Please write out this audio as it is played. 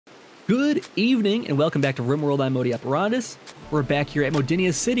Good evening and welcome back to RimWorld. I'm Modi Apparatus. We're back here at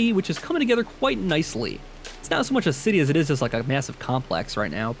Modinia City, which is coming together quite nicely. It's not so much a city as it is just like a massive complex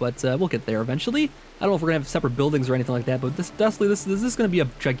right now, but we'll get there eventually. I don't know if we're gonna have separate buildings or anything like that, but this is gonna be a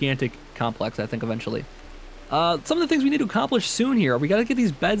gigantic complex, I think, eventually. Some of the things we need to accomplish soon here, we gotta get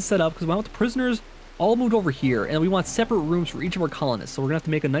these beds set up because we want the prisoners all moved over here, and we want separate rooms for each of our colonists. So we're gonna have to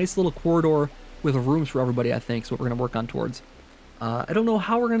make a nice little corridor with rooms for everybody, I think, is what we're gonna work on towards. I don't know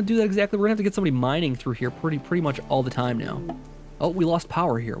how we're gonna do that exactly. We're gonna have to get somebody mining through here pretty much all the time now. Oh, we lost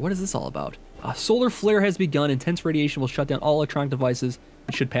power here. What is this all about? Solar flare has begun. Intense radiation will shut down all electronic devices.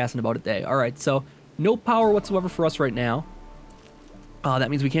 It should pass in about a day. All right, so no power whatsoever for us right now. That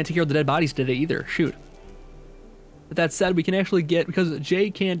means we can't take care of the dead bodies today either. Shoot. But that said, we can actually get, because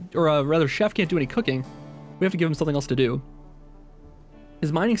Jay can't, or rather Chef can't do any cooking, we have to give him something else to do.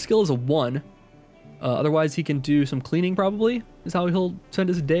 His mining skill is a 1. Otherwise, he can do some cleaning, probably, is how he'll spend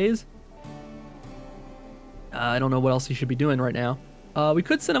his days. I don't know what else he should be doing right now. We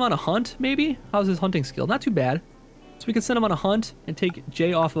could send him on a hunt, maybe? How's his hunting skill? Not too bad. So we could send him on a hunt and take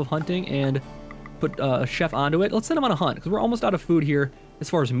Jay off of hunting and put a chef onto it. Let's send him on a hunt, because we're almost out of food here as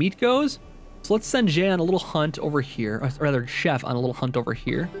far as meat goes. So let's send Jay on a little hunt over here, or rather, Chef on a little hunt over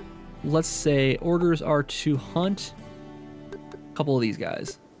here. Let's say orders are to hunt a couple of these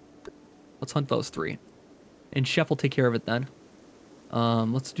guys. Let's hunt those 3, and Chef will take care of it then.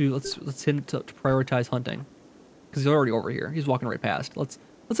 Let's hit him to prioritize hunting, because he's already over here. He's walking right past. Let's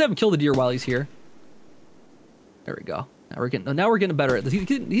have him kill the deer while he's here. There we go. Now we're getting better at this. He's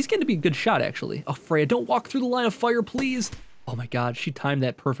getting to be a good shot, actually. Oh, Freya, don't walk through the line of fire, please. Oh my God, she timed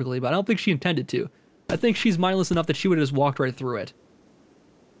that perfectly, but I don't think she intended to. I think she's mindless enough that she would have just walked right through it.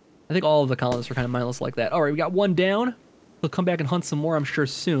 I think all of the colonists are kind of mindless like that. All right, we got 1 down. He'll come back and hunt some more, I'm sure,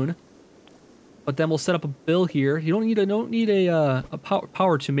 soon. But then we'll set up a bill here. You don't need a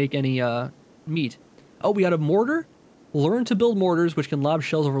power to make any meat. Oh, we got a mortar. Learn to build mortars, which can lob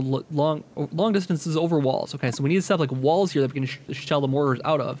shells over long distances over walls. Okay, so we need to set up like walls here that we can shell the mortars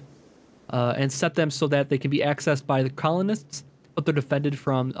out of, and set them so that they can be accessed by the colonists, but they're defended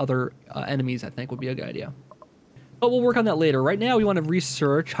from other enemies. I think would be a good idea. But we'll work on that later. Right now, we want to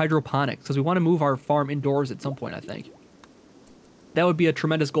research hydroponics because we want to move our farm indoors at some point. I think that would be a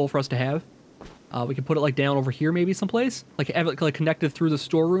tremendous goal for us to have. We can put it like down over here, maybe someplace, like have it like connected through the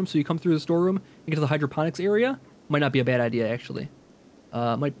storeroom. So you come through the storeroom and get to the hydroponics area. Might not be a bad idea, actually.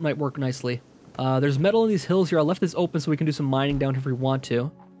 Might work nicely. There's metal in these hills here. I left this open so we can do some mining down here if we want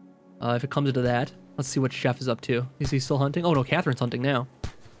to. If it comes into that, let's see what Chef is up to. Is he still hunting? Oh no, Catherine's hunting now.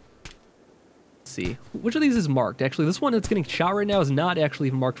 Let's see. Which of these is marked? Actually, this one that's getting shot right now is not actually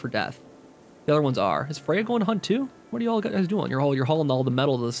even marked for death. The other ones are. Is Freya going to hunt too? What are y'all guys doing? You're hauling all the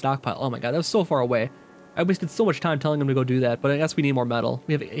metal to the stockpile. Oh my God, that was so far away. I wasted so much time telling him to go do that, but I guess we need more metal.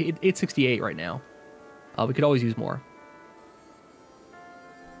 We have 868 right now. We could always use more.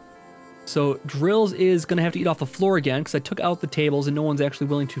 So Drills is going to have to eat off the floor again because I took out the tables and no one's actually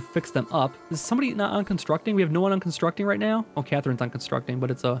willing to fix them up. Is somebody not on constructing? We have no one on constructing right now. Oh, Catherine's on constructing, but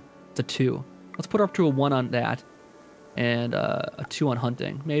it's a 2. Let's put her up to a 1 on that, and a 2 on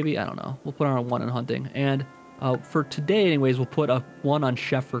hunting. Maybe, I don't know. We'll put her on a 1 on hunting, and for today, anyways, we'll put a 1 on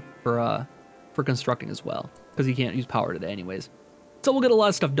Chef for constructing as well because he can't use power today, anyways. So we'll get a lot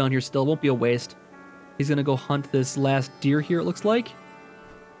of stuff done here still. It won't be a waste. He's gonna go hunt this last deer here, it looks like.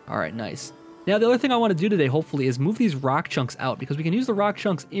 All right, nice. Now, the other thing I want to do today, hopefully, is move these rock chunks out because we can use the rock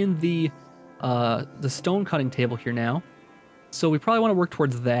chunks in the stone cutting table here now. So we probably want to work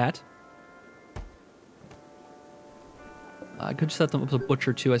towards that. I could set them up as a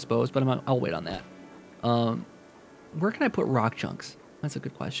butcher too, I suppose, but I'll wait on that. Where can I put rock chunks? That's a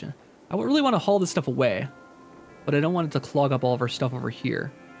good question. I really want to haul this stuff away, but I don't want it to clog up all of our stuff over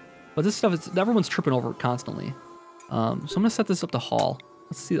here. But this stuff, everyone's tripping over it constantly. So I'm gonna set this up to haul.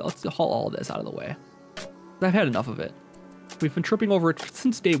 Let's haul all of this out of the way. I've had enough of it. We've been tripping over it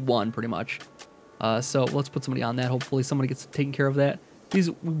since day 1, pretty much. So let's put somebody on that. Hopefully somebody gets taken care of that. These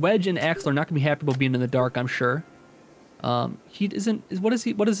Wedge and Axel are not gonna be happy about being in the dark, I'm sure. He isn't, what is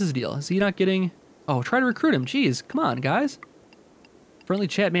his deal? Is he not getting, oh, try to recruit him. Jeez, come on, guys. Friendly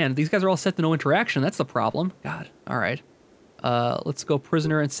chat, man, these guys are all set to no interaction. That's the problem. God, all right. Let's go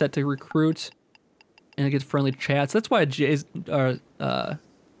prisoner and set to recruit and get friendly chats. That's why Jay's,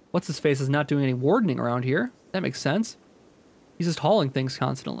 what's his face is not doing any wardening around here. That makes sense. He's just hauling things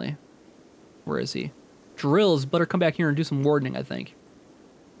constantly. Where is he? Drills better come back here and do some wardening, I think.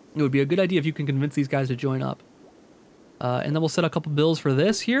 It would be a good idea if you can convince these guys to join up. And then we'll set a couple bills for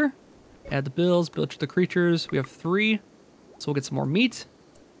this here. Add the bills, build the creatures. We have 3, so we'll get some more meat.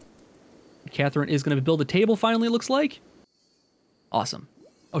 Catherine is going to build a table finally, it looks like. Awesome.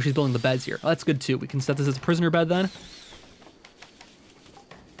 Oh, she's building the beds here. Oh, that's good too. We can set this as a prisoner bed then.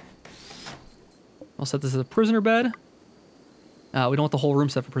 I'll set this as a prisoner bed. We don't want the whole room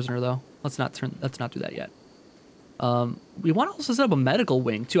set for prisoner though. Let's not do that yet. We want to also set up a medical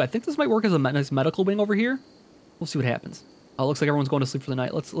wing too. I think this might work as a nice medical wing over here. We'll see what happens. Oh, looks like everyone's going to sleep for the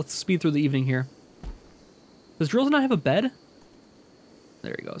night. Let's speed through the evening here. Does Drills not have a bed?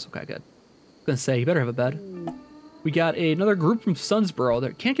 There he goes. Okay, good. I was gonna say he better have a bed. We got another group from Sunsboro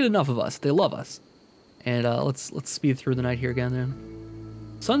that can't get enough of us. They love us. And let's speed through the night here again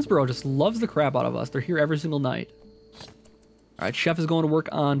then. Sunsboro just loves the crap out of us. They're here every single night. All right, Chef is going to work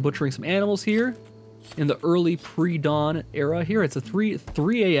on butchering some animals here in the early pre-dawn era here. It's a 3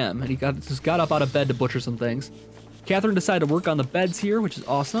 a.m. and he just got up out of bed to butcher some things. Catherine decided to work on the beds here, which is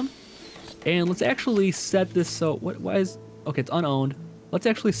awesome. And let's actually set this so why is okay, it's unowned. Let's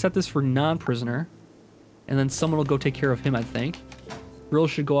actually set this for non-prisoner. And then someone will go take care of him, I think. Grill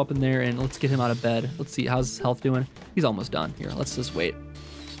should go up in there and let's get him out of bed. Let's see, how's his health doing? He's almost done. Here, let's just wait.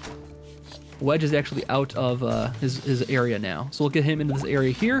 Wedge is actually out of his area now. So we'll get him into this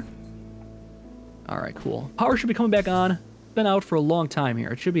area here. All right, cool. Power should be coming back on. Been out for a long time here.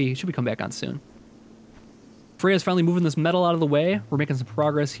 It should be coming back on soon. Freya's finally moving this metal out of the way. We're making some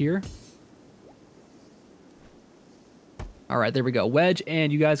progress here. All right, there we go. Wedge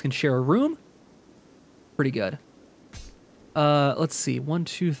and you guys can share a room. Pretty good. Let's see. 1,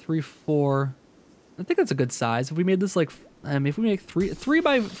 2, 3, 4. I think that's a good size. If we made this like, if we make 3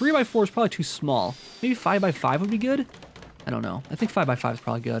 by 4 is probably too small. Maybe 5 by 5 would be good. I don't know. I think 5 by 5 is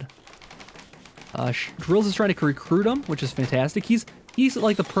probably good. Drills is trying to recruit him, which is fantastic. He's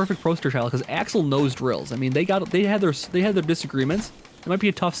like the perfect poster child because Axel knows Drills. I mean, they had their disagreements. It might be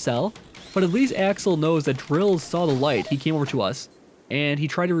a tough sell, but at least Axel knows that Drills saw the light. He came over to us. And he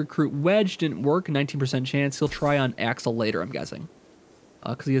tried to recruit Wedge, didn't work, 19% chance. He'll try on Axel later, I'm guessing.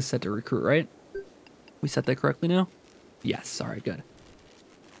 Because he is set to recruit, right? We set that correctly now? Yes, all right, good.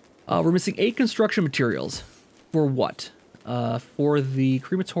 We're missing 8 construction materials. For what? For the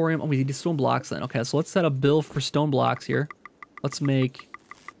crematorium. Oh, we need stone blocks then. Okay, so let's set a bill for stone blocks here. Let's make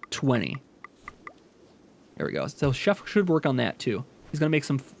 20. There we go. So Chef should work on that too. He's going to make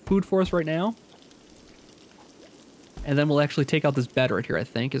some food for us right now. And then we'll actually take out this bed right here, I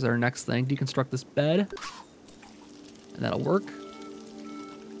think, is our next thing. Deconstruct this bed. And that'll work.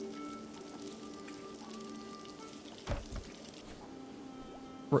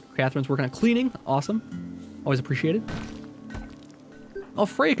 Catherine's working on cleaning. Awesome. Always appreciated. Oh,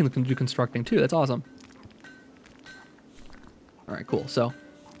 Freya can do constructing too. That's awesome. All right, cool. So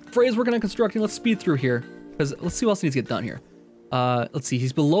Freya's working on constructing. Let's speed through here because let's see what else needs to get done here. Let's see.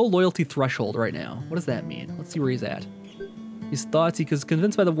 He's below loyalty threshold right now. What does that mean? Let's see where he's at. His thoughts. He's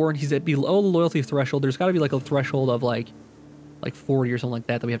convinced by the warrant. He's at below the loyalty threshold. There's got to be like a threshold of like 40 or something like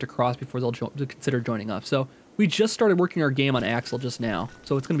that we have to cross before they'll consider joining up. So we just started working our game on Axel just now.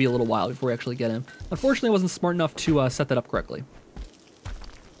 So it's going to be a little while before we actually get him. Unfortunately, I wasn't smart enough to set that up correctly.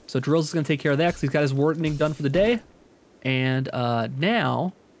 So Drills is going to take care of that because he's got his wardening done for the day. And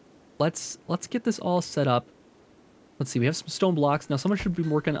now let's get this all set up. Let's see, we have some stone blocks. Now someone should be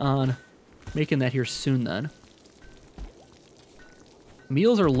working on making that here soon then.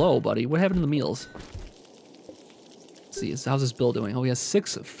 Meals are low, buddy. What happened to the meals? Let's see, how's this bill doing? Oh, we have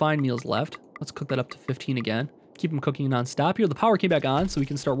 6 fine meals left. Let's cook that up to 15 again. Keep them cooking non-stop here. The power came back on, so we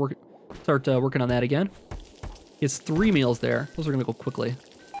can start working on that again. He has 3 meals there. Those are gonna go quickly.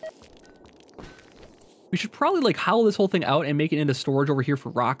 We should probably like hollow this whole thing out and make it into storage over here for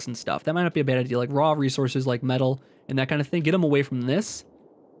rocks and stuff. That might not be a bad idea, like raw resources like metal and that kind of thing. Get them away from this.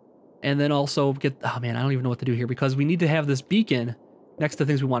 And then also get, oh man, I don't even know what to do here because we need to have this beacon next to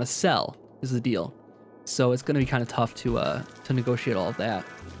things we want to sell is the deal. So it's going to be kind of tough to negotiate all of that.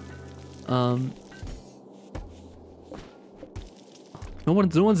 No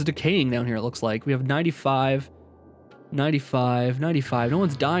one's decaying down here, it looks like. We have 95, 95, 95. No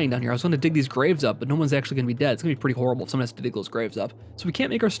one's dying down here. I was going to dig these graves up, but no one's actually going to be dead. It's going to be pretty horrible if someone has to dig those graves up. So we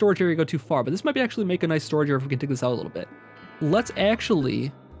can't make our storage area go too far, but this might be actually make a nice storage area if we can dig this out a little bit. Let's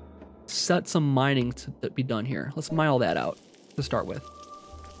actually set some mining to be done here. Let's mine all that out to start with.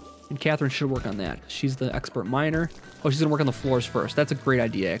 And Catherine should work on that. She's the expert miner. Oh, she's going to work on the floors first. That's a great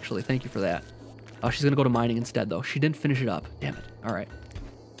idea, actually. Thank you for that. Oh, she's going to go to mining instead, though. She didn't finish it up. Damn it. All right.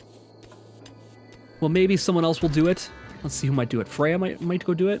 Well, maybe someone else will do it. Let's see who might do it. Freya might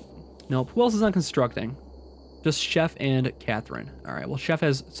go do it. Nope. Who else is on constructing? Just Chef and Catherine. All right. Well, Chef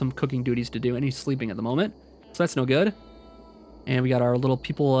has some cooking duties to do, and he's sleeping at the moment. So that's no good. And we got our little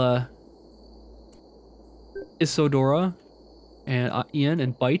people, Isodora and Ian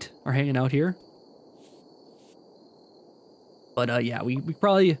and Bite are hanging out here. But yeah, we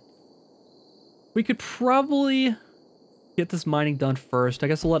could probably get this mining done first. I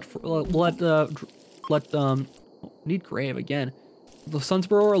guess we'll need grave again. The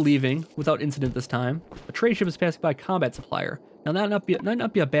Sunsborough are leaving without incident this time. A trade ship is passing by a combat supplier. Now that might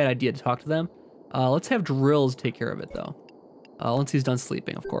not be a bad idea to talk to them. Let's have Drills take care of it though. Once he's done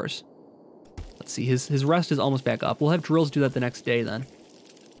sleeping, of course. Let's see, his rest is almost back up. We'll have Drills do that the next day then.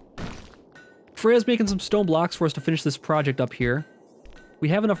 Freya's making some stone blocks for us to finish this project up here. We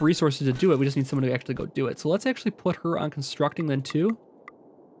have enough resources to do it, we just need someone to actually go do it. So let's actually put her on constructing then too.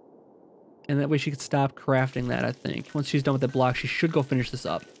 And that way she could stop crafting that, I think. Once she's done with that block, she should go finish this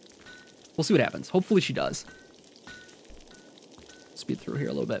up. We'll see what happens. Hopefully she does. Speed through here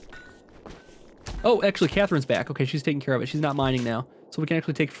a little bit. Oh, actually, Catherine's back. Okay, she's taking care of it. She's not mining now. So we can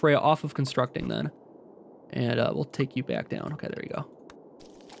actually take Freya off of constructing then. And we'll take you back down. Okay, there you go.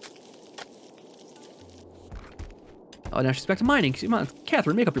 Oh, now she's back to mining. Come on,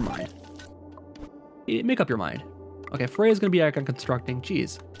 Catherine, make up your mind. Make up your mind. Okay, Freya's going to be back on constructing.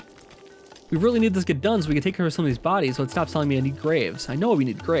 Jeez. We really need this to get done so we can take care of some of these bodies, so it stops telling me I need graves. I know we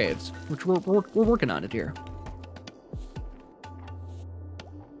need graves, which we're working on it here.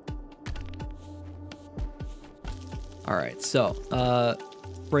 Alright, so,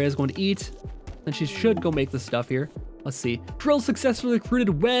 Freya's going to eat, and she should go make this stuff here. Let's see. Drill successfully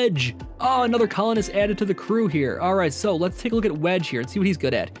recruited Wedge! Oh, another colonist added to the crew here. Alright, so let's take a look at Wedge here and see what he's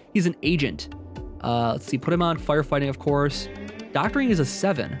good at. He's an agent. Let's see, put him on firefighting, of course. Doctoring is a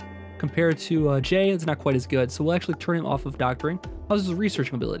 7. Compared to Jay, it's not quite as good, so we'll actually turn him off of doctoring. How's his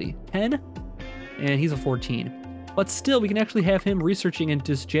research ability? 10? And he's a 14. But still, we can actually have him researching, and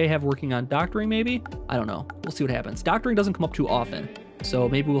does Jay have working on doctoring maybe? I don't know. We'll see what happens. Doctoring doesn't come up too often, so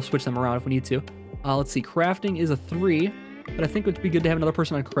maybe we'll switch them around if we need to. Let's see, crafting is a 3, but I think it would be good to have another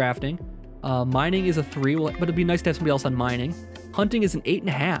person on crafting. Mining is a 3, but it'd be nice to have somebody else on mining. Hunting is an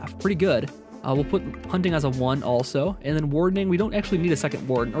 8.5, pretty good. We'll put hunting as a 1 also, and then wardening, we don't actually need a second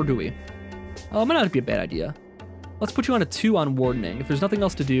warden, or do we? Might not be a bad idea. Let's put you on a 2 on wardening. If there's nothing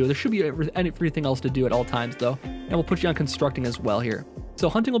else to do, there should be everything else to do at all times though, and we'll put you on constructing as well here. So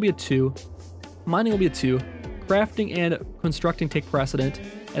hunting will be a 2, mining will be a 2, crafting and constructing take precedent,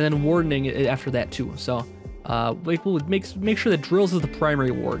 and then wardening after that too. So we'll make sure that Drills is the primary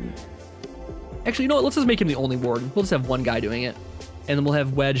warden. Actually, you know what? Let's just make him the only warden. We'll just have one guy doing it. And then we'll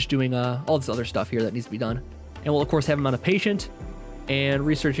have Wedge doing all this other stuff here that needs to be done. And we'll, of course, have him on a patient and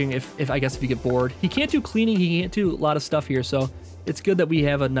researching if I guess if you get bored. He can't do cleaning. He can't do a lot of stuff here. So it's good that we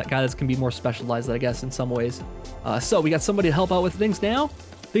have a guy that can be more specialized, I guess, in some ways. So we got somebody to help out with things now.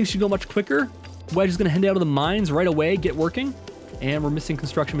 Things should go much quicker. Wedge is going to head out of the mines right away, get working. And we're missing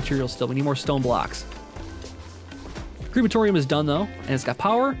construction materials still. We need more stone blocks. Crematorium is done, though, and it's got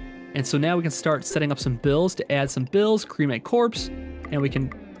power. And so now we can start setting up some bills to add some bills, cremate corpse, and we can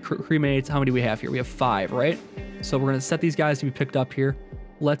cremate, how many do we have here? We have 5, right? So we're going to set these guys to be picked up here.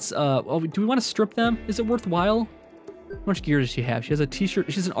 Let's, oh, do we want to strip them? Is it worthwhile? How much gear does she have? She has a t-shirt,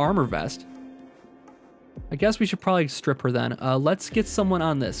 she has an armor vest. I guess we should probably strip her then. Let's get someone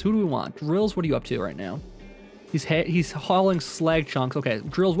on this. Who do we want? Drills, what are you up to right now? He's hauling slag chunks. Okay,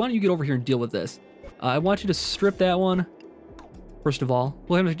 Drills, why don't you get over here and deal with this? I want you to strip that one. First of all,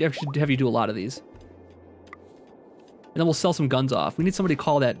 we'll have you do a lot of these. And then we'll sell some guns off. We need somebody to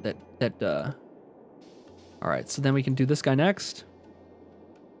call that. All right, so then we can do this guy next.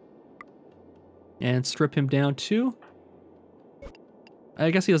 And strip him down too. I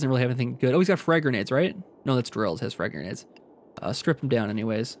guess he doesn't really have anything good. Oh, he's got frag grenades, right? No, that's Drills, has frag grenades. Strip him down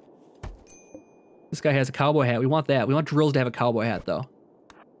anyways. This guy has a cowboy hat. We want that. We want Drills to have a cowboy hat, though.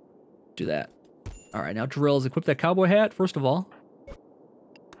 Do that. All right, now Drills, equip that cowboy hat, first of all.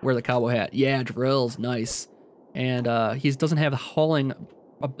 Wear the cowboy hat. Yeah, Drills, nice. And he doesn't have a hauling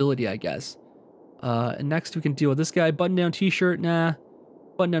ability, I guess. And next we can deal with this guy. Button-down t-shirt, nah.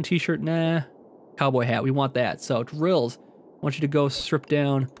 Button-down t-shirt, nah. Cowboy hat, we want that. So Drills, I want you to go strip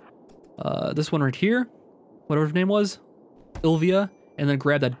down this one right here. Whatever her name was. Ilvia. And then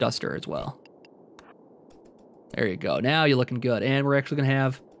grab that duster as well. There you go. Now you're looking good. And we're actually going to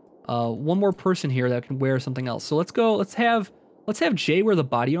have one more person here that can wear something else. So let's go. Let's have Jay wear the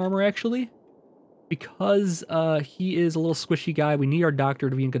body armor, actually. Because he is a little squishy guy. We need our doctor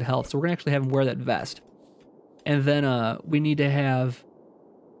to be in good health. So we're going to actually have him wear that vest. And then we need to have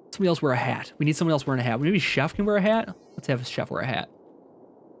somebody else wear a hat. We need someone else wearing a hat. Maybe Chef can wear a hat. Let's have Chef wear a hat.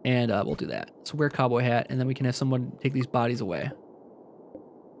 And we'll do that. So wear a cowboy hat. And then we can have someone take these bodies away.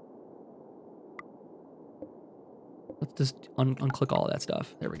 Let's just unclick all of that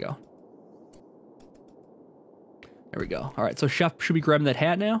stuff. There we go. There we go. All right, so Chef should be grabbing that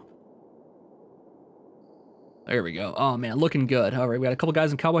hat now. There we go. Oh man, looking good. All right, we got a couple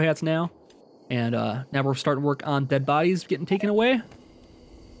guys in cowboy hats now. And now we're starting to work on dead bodies getting taken away.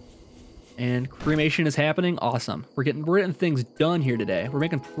 And cremation is happening. Awesome. We're getting things done here today. We're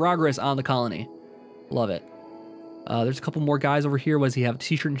making progress on the colony. Love it. There's a couple more guys over here. What does he have?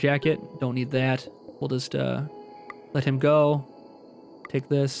 T-shirt and jacket. Don't need that. We'll just let him go. Take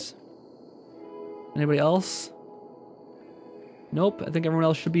this. Anybody else? Nope. I think everyone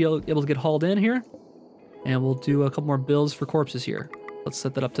else should be able to get hauled in here. And we'll do a couple more bills for corpses here. Let's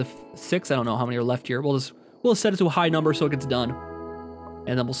set that up to 6. I don't know how many are left here. We'll set it to a high number so it gets done.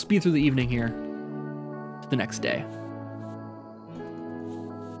 And then we'll speed through the evening here to the next day.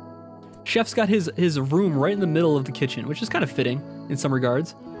 Chef's got his room right in the middle of the kitchen, which is kind of fitting in some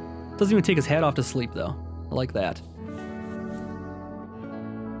regards. Doesn't even take his hat off to sleep, though. I like that.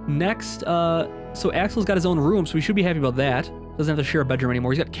 Next, so Axel's got his own room, so we should be happy about that. Doesn't have to share a bedroom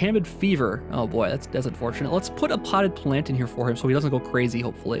anymore. He's got candid fever. Oh boy, that's unfortunate. Let's put a potted plant in here for him so he doesn't go crazy,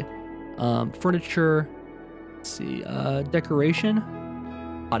 hopefully. Furniture, let's see, decoration,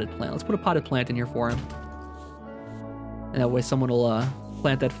 potted plant. Let's put a potted plant in here for him. And that way someone will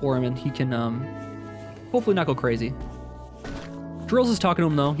plant that for him and he can hopefully not go crazy. Drills is talking to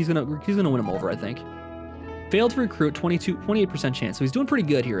him though. He's gonna win him over, I think. Failed to recruit, 28% chance. So he's doing pretty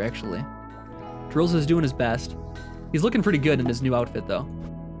good here, actually. Drills is doing his best. He's looking pretty good in his new outfit, though.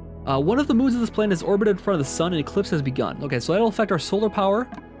 One of the moons of this planet is orbited in front of the sun, and eclipse has begun. Okay, so that'll affect our solar power.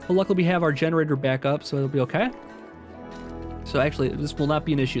 But luckily, we have our generator back up, so it'll be okay. So actually, this will not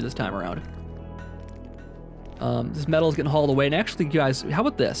be an issue this time around. This metal is getting hauled away. And actually, guys, how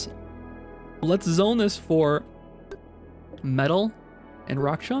about this? Let's zone this for metal and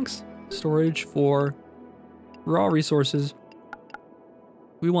rock chunks. Storage for raw resources.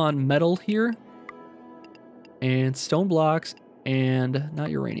 We want metal here. And stone blocks, and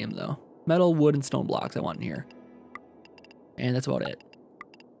not uranium though. Metal, wood, and stone blocks I want in here. And that's about it.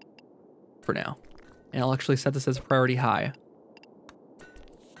 For now. And I'll actually set this as priority high.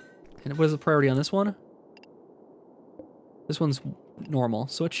 And what is the priority on this one? This one's normal,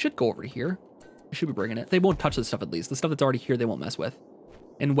 so it should go over here. I should be bringing it. They won't touch this stuff at least. The stuff that's already here they won't mess with.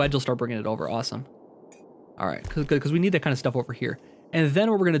 And Wedge will start bringing it over. Awesome. Alright, good, because we need that kind of stuff over here. And then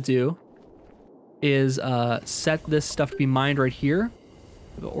what we're going to do is set this stuff to be mined right here.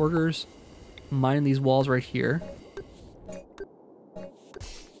 The orders, mine these walls right here.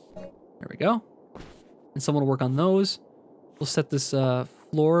 There we go. And someone will work on those. We'll set this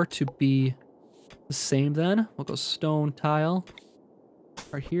floor to be the same then. We'll go stone tile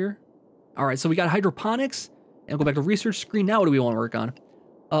right here. All right, so we got hydroponics. And we'll go back to research screen. Now what do we want to work on?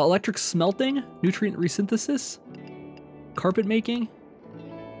 Electric smelting, nutrient resynthesis, carpet making,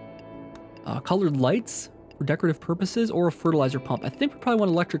 colored lights for decorative purposes, or a fertilizer pump. I think we probably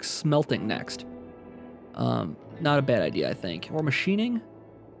want electric smelting next. Not a bad idea, I think. Or machining.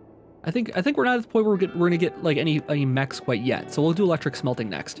 I think we're not at the point where we're gonna get like any mechs quite yet. So we'll do electric smelting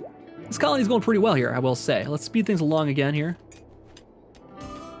next. This colony's going pretty well here, I will say. Let's speed things along again here.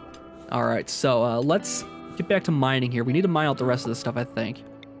 All right, so let's get back to mining here. We need to mine out the rest of this stuff, I think.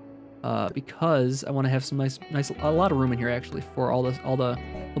 Because I want to have some a lot of room in here actually for all the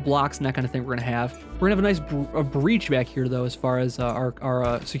blocks and that kind of thing we're gonna have. We're gonna have a nice breach back here though, as far as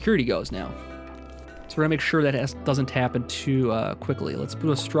our security goes now. So we're gonna make sure that doesn't happen too quickly. Let's put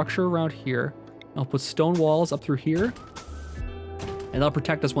a structure around here. I'll put stone walls up through here, and that'll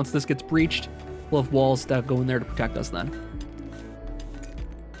protect us once this gets breached. We'll have walls that go in there to protect us then.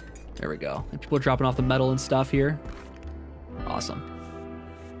 There we go. And people are dropping off the metal and stuff here. Awesome.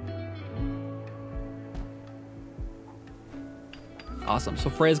 Awesome. So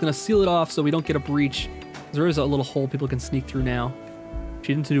Freya's gonna seal it off so we don't get a breach. There is a little hole people can sneak through now.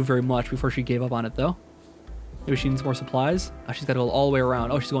 She didn't do very much before she gave up on it though. Maybe she needs more supplies. Oh, she's got to go all the way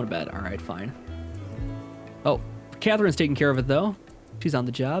around. Oh, she's going to bed. All right, fine. Oh, Catherine's taking care of it though. She's on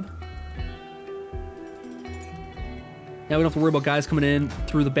the job. Now we don't have to worry about guys coming in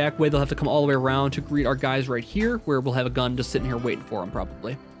through the back way. They'll have to come all the way around to greet our guys right here, where we'll have a gun just sitting here waiting for them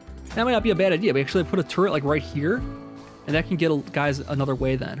probably. That might not be a bad idea. We actually put a turret like right here, and that can get guys another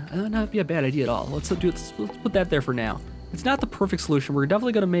way then. That would not be a bad idea at all. Let's put that there for now. It's not the perfect solution. We're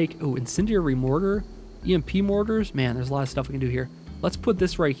definitely going to make, incendiary mortar, EMP mortars. Man, there's a lot of stuff we can do here. Let's put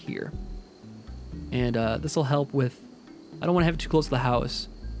this right here. And this will help with, I don't want to have it too close to the house.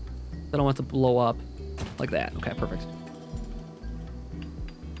 I don't want it to blow up like that. Okay, perfect.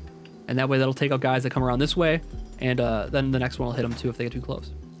 And that way that'll take out guys that come around this way. And then the next one will hit them too if they get too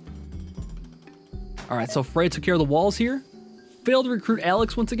close. All right, so Frey took care of the walls here. Failed to recruit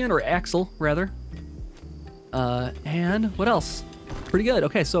Alex once again, or Axel, rather. And what else? Pretty good.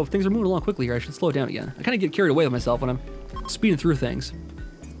 Okay, so things are moving along quickly here. I should slow it down again. I kind of get carried away with myself when I'm speeding through things.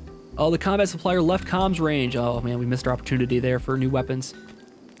 Oh, the combat supplier left comms range. Oh man, we missed our opportunity there for new weapons.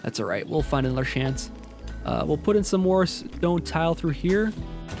 That's all right. We'll find another chance. We'll put in some more stone tile through here.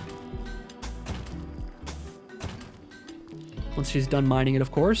 Once she's done mining it,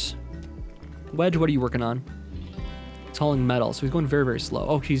 of course. Wedge, what are you working on? It's hauling metal, so he's going very, very slow.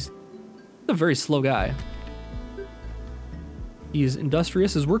 Oh, he's a very slow guy. He's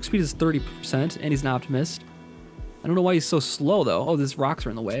industrious. His work speed is 30%, and he's an optimist. I don't know why he's so slow, though. Oh, these rocks are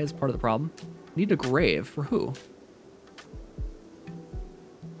in the way. That's part of the problem. Need a grave. For who?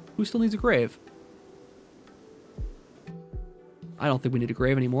 Who still needs a grave? I don't think we need a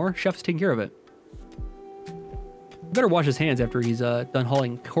grave anymore. Chef's taking care of it. Better wash his hands after he's done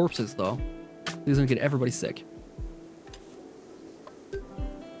hauling corpses, though. He's gonna get everybody sick.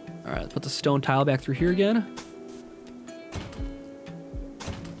 All right, let's put the stone tile back through here again.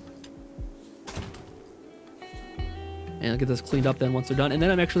 And I'll get this cleaned up then once they're done. And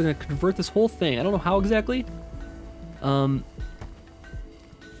then I'm actually gonna convert this whole thing. I don't know how exactly. I'm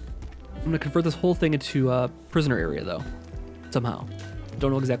gonna convert this whole thing into a prisoner area, though. Somehow.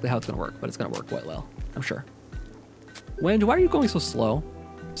 Don't know exactly how it's gonna work, but it's gonna work quite well, I'm sure. Wend, why are you going so slow?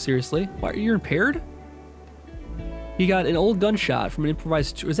 Seriously? Why are you impaired? He got an old gunshot from an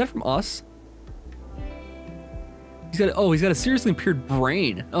improvised... Is that from us? He's got a seriously impaired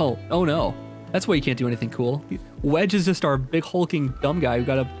brain. Oh no. That's why you can't do anything cool. Wedge is just our big hulking dumb guy who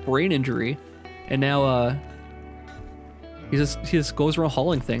got a brain injury. And now, he just goes around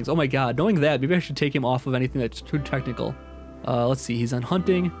hauling things. Oh my god, knowing that, maybe I should take him off of anything that's too technical. Let's see, he's on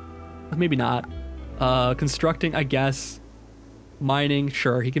hunting. Maybe not. Constructing, I guess. Mining,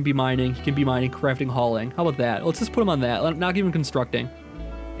 sure, he can be mining. He can be mining, crafting, hauling. How about that? Let's just put him on that. Not even constructing.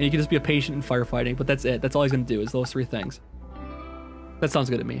 And he can just be a patient in firefighting, but that's it. That's all he's gonna do is those three things. That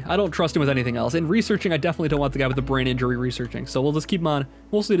sounds good to me. I don't trust him with anything else. In researching, I definitely don't want the guy with the brain injury researching. So we'll just keep him on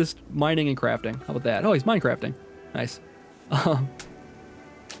mostly just mining and crafting. How about that? Oh, he's minecrafting. Nice.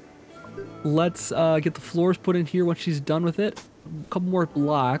 Let's get the floors put in here once she's done with it. A couple more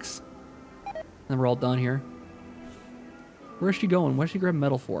blocks. And then we're all done here. Where's she going? What did she grab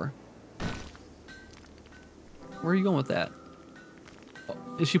metal for? Where are you going with that? Oh,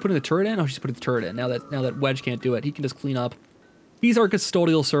 is she putting the turret in? Oh, she's putting the turret in. Now that Wedge can't do it, he can just clean up. These are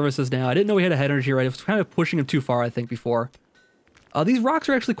custodial services now. I didn't know we had a head energy right. I was kind of pushing him too far, I think, before. These rocks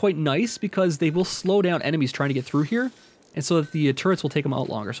are actually quite nice because they will slow down enemies trying to get through here. And so that the turrets will take them out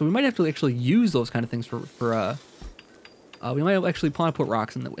longer. So we might have to actually use those kind of things we might actually want to put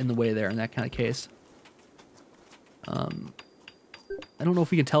rocks in the way there in that kind of case. I don't know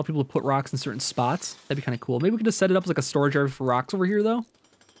if we can tell people to put rocks in certain spots. That'd be kind of cool. Maybe we can just set it up as like a storage area for rocks over here, though.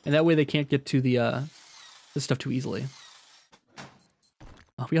 And that way they can't get to the stuff too easily.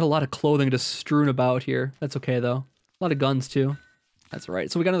 Oh, we got a lot of clothing just strewn about here. That's okay, though. A lot of guns, too. That's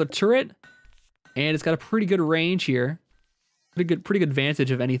right. So we got another turret. And it's got a pretty good range here. Pretty good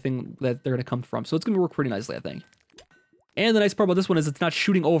vantage of anything that they're going to come from. So it's going to work pretty nicely, I think. And the nice part about this one is it's not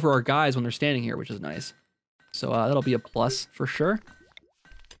shooting over our guys when they're standing here, which is nice. So that'll be a plus for sure.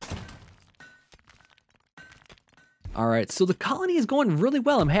 All right, so the colony is going really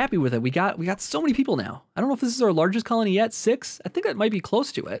well. I'm happy with it. We got so many people now. I don't know if this is our largest colony yet, 6. I think that might be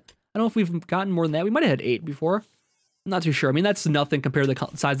close to it. I don't know if we've gotten more than that. We might have had 8 before. I'm not too sure. I mean, that's nothing compared to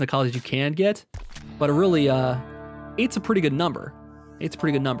the size of the colonies you can get. But it really, 8's a pretty good number. 8's a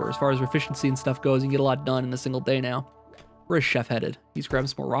pretty good number. As far as efficiency and stuff goes, you can get a lot done in a single day now. Where is Chef headed? He's grabbing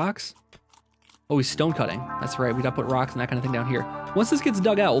some more rocks. Oh, he's stone cutting. That's right. We got to put rocks and that kind of thing down here. Once this gets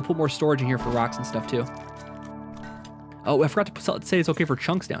dug out, we'll put more storage in here for rocks and stuff too. Oh, I forgot to say it's okay for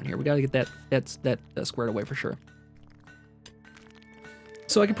chunks down here. We got to get that squared away for sure.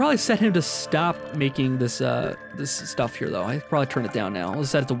 So I could probably set him to stop making this this stuff here though. I could probably turn it down now. I'll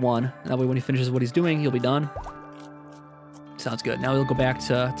set it to 1. That way when he finishes what he's doing, he'll be done. Sounds good. Now he'll go back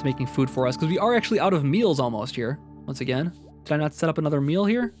to making food for us because we are actually out of meals almost here. Once again, did I not set up another meal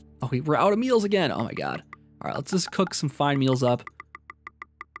here? Oh, we're out of meals again. Oh my god. All right, let's just cook some fine meals up.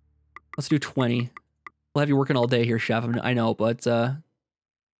 Let's do 20. We'll have you working all day here, Chef. I know, but that's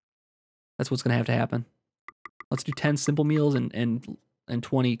what's gonna have to happen. Let's do 10 simple meals and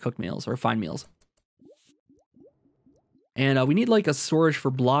 20 cooked meals or fine meals. And we need like a storage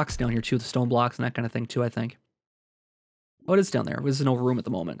for blocks down here too, the stone blocks and that kind of thing too, I think. Oh, it is down there. This is no room at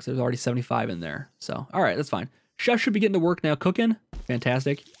the moment because there's already 75 in there. So, all right, that's fine. Chef should be getting to work now cooking.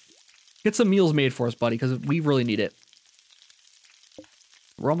 Fantastic. Get some meals made for us, buddy, because we really need it.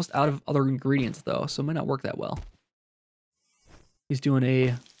 We're almost out of other ingredients, though, so it might not work that well. He's doing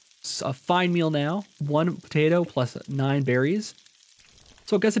a fine meal now. 1 potato plus 9 berries.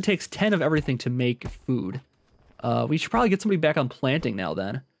 So I guess it takes 10 of everything to make food. We should probably get somebody back on planting now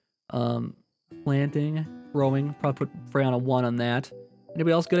then. Planting, growing, probably put Frey on a 1 on that.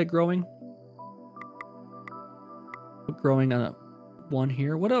 Anybody else good at growing? Put growing on a 1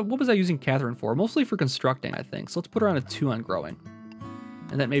 here. What was I using Catherine for? Mostly for constructing, I think. So let's put her on a 2 on growing.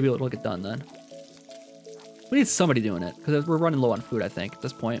 And then maybe it'll get done then. We need somebody doing it, because we're running low on food, I think, at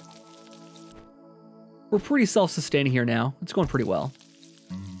this point. We're pretty self-sustaining here now. It's going pretty well.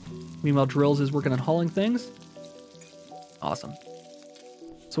 Meanwhile, Drills is working on hauling things. Awesome.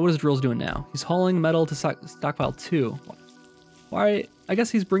 So what is Drills doing now? He's hauling metal to stockpile 2. Why? I guess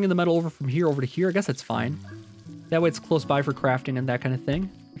he's bringing the metal over from here over to here. I guess that's fine. That way it's close by for crafting and that kind of thing,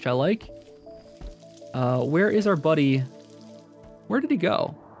 which I like. Where is our buddy? Where did he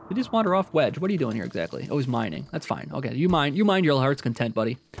go? Did he just wander off? Wedge, what are you doing here exactly? Oh, he's mining. That's fine. Okay, you mine your heart's content,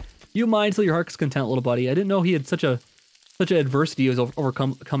 buddy. You mine till your heart's content, little buddy. I didn't know he had such an adversity he was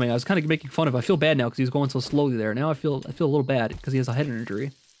overcoming. I was kind of making fun of him. I feel bad now because he's going so slowly there. Now I feel a little bad because he has a head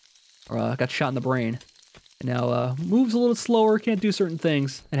injury. Or got shot in the brain. And now moves a little slower, can't do certain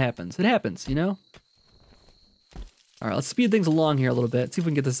things. It happens. It happens, you know? Alright, let's speed things along here a little bit. See if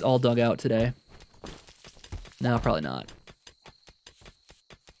we can get this all dug out today. No, probably not.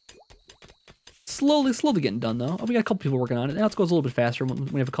 Slowly getting done, though. Oh, we got a couple people working on it. Now it goes a little bit faster when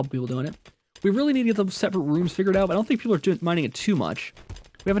we have a couple people doing it. We really need to get the separate rooms figured out, but I don't think people are mining it too much.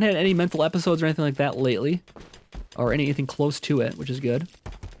 We haven't had any mental episodes or anything like that lately. Or anything close to it, which is good.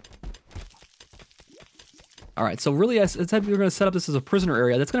 Alright, so really, I said we were going to set up this as a prisoner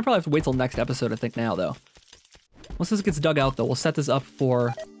area. That's going to probably have to wait till next episode, I think, now, though. Once this gets dug out, though, we'll set this up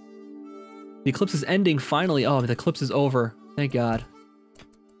for... The eclipse is ending, finally. Oh, the eclipse is over. Thank God.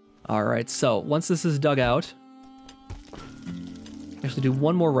 Alright, so once this is dug out, actually do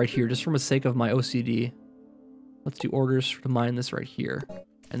one more right here, just for the sake of my OCD. Let's do orders to mine this right here.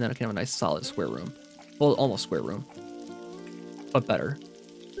 And then I can have a nice solid square room. Well, almost square room. But better.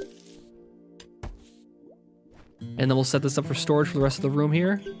 And then we'll set this up for storage for the rest of the room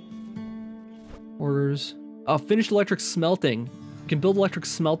here. Orders. Oh, finished electric smelting. You can build electric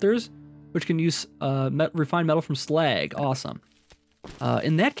smelters, which can use refined metal from slag. Awesome.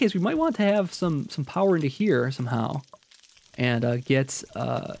 In that case, we might want to have some power into here somehow, and get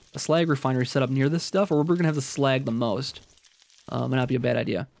a slag refinery set up near this stuff, or we're gonna have to slag the most. Might not be a bad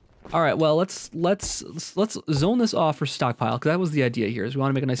idea. All right, well let's zone this off for stockpile, because that was the idea here. Is we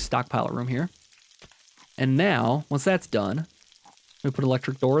want to make a nice stockpile room here. And now, once that's done, we put an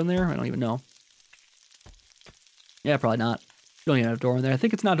electric door in there. I don't even know. Yeah, probably not. You don't even have a door in there. I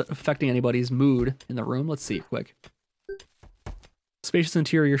think it's not affecting anybody's mood in the room. Let's see it quick. Spacious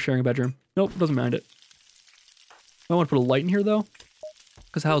interior, sharing a bedroom. Nope, doesn't mind it. I want to put a light in here, though.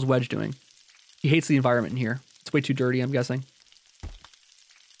 Because how's Wedge doing? He hates the environment in here. It's way too dirty, I'm guessing.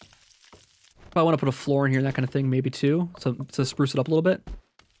 Probably want to put a floor in here, that kind of thing, maybe too. So to spruce it up a little bit.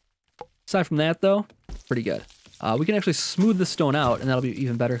 Aside from that, though, pretty good. We can actually smooth this stone out, and that'll be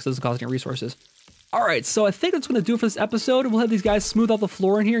even better because it doesn't cost any resources. Alright, so I think that's going to do it for this episode. We'll have these guys smooth out the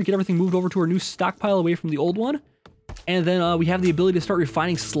floor in here and get everything moved over to our new stockpile away from the old one. And then we have the ability to start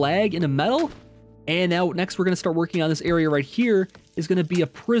refining slag into metal. And now next we're going to start working on this area right here. Is going to be a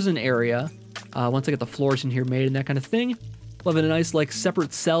prison area. Once I get the floors in here made and that kind of thing. We'll have a nice like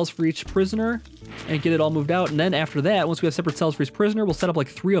separate cells for each prisoner. And get it all moved out. And then after that, once we have separate cells for each prisoner, we'll set up like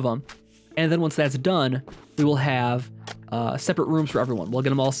 3 of them. And then once that's done, we will have separate rooms for everyone. We'll get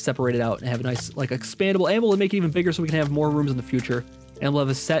them all separated out and have a nice like expandable, and we'll make it even bigger so we can have more rooms in the future. And we'll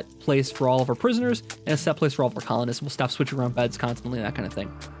have a set place for all of our prisoners and a set place for all of our colonists. We'll stop switching around beds constantly and that kind of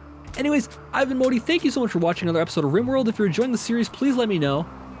thing. Anyways, I've been Modi. Thank you so much for watching another episode of RimWorld. If you're enjoying the series, please let me know,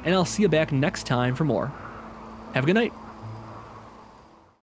 and I'll see you back next time for more. Have a good night.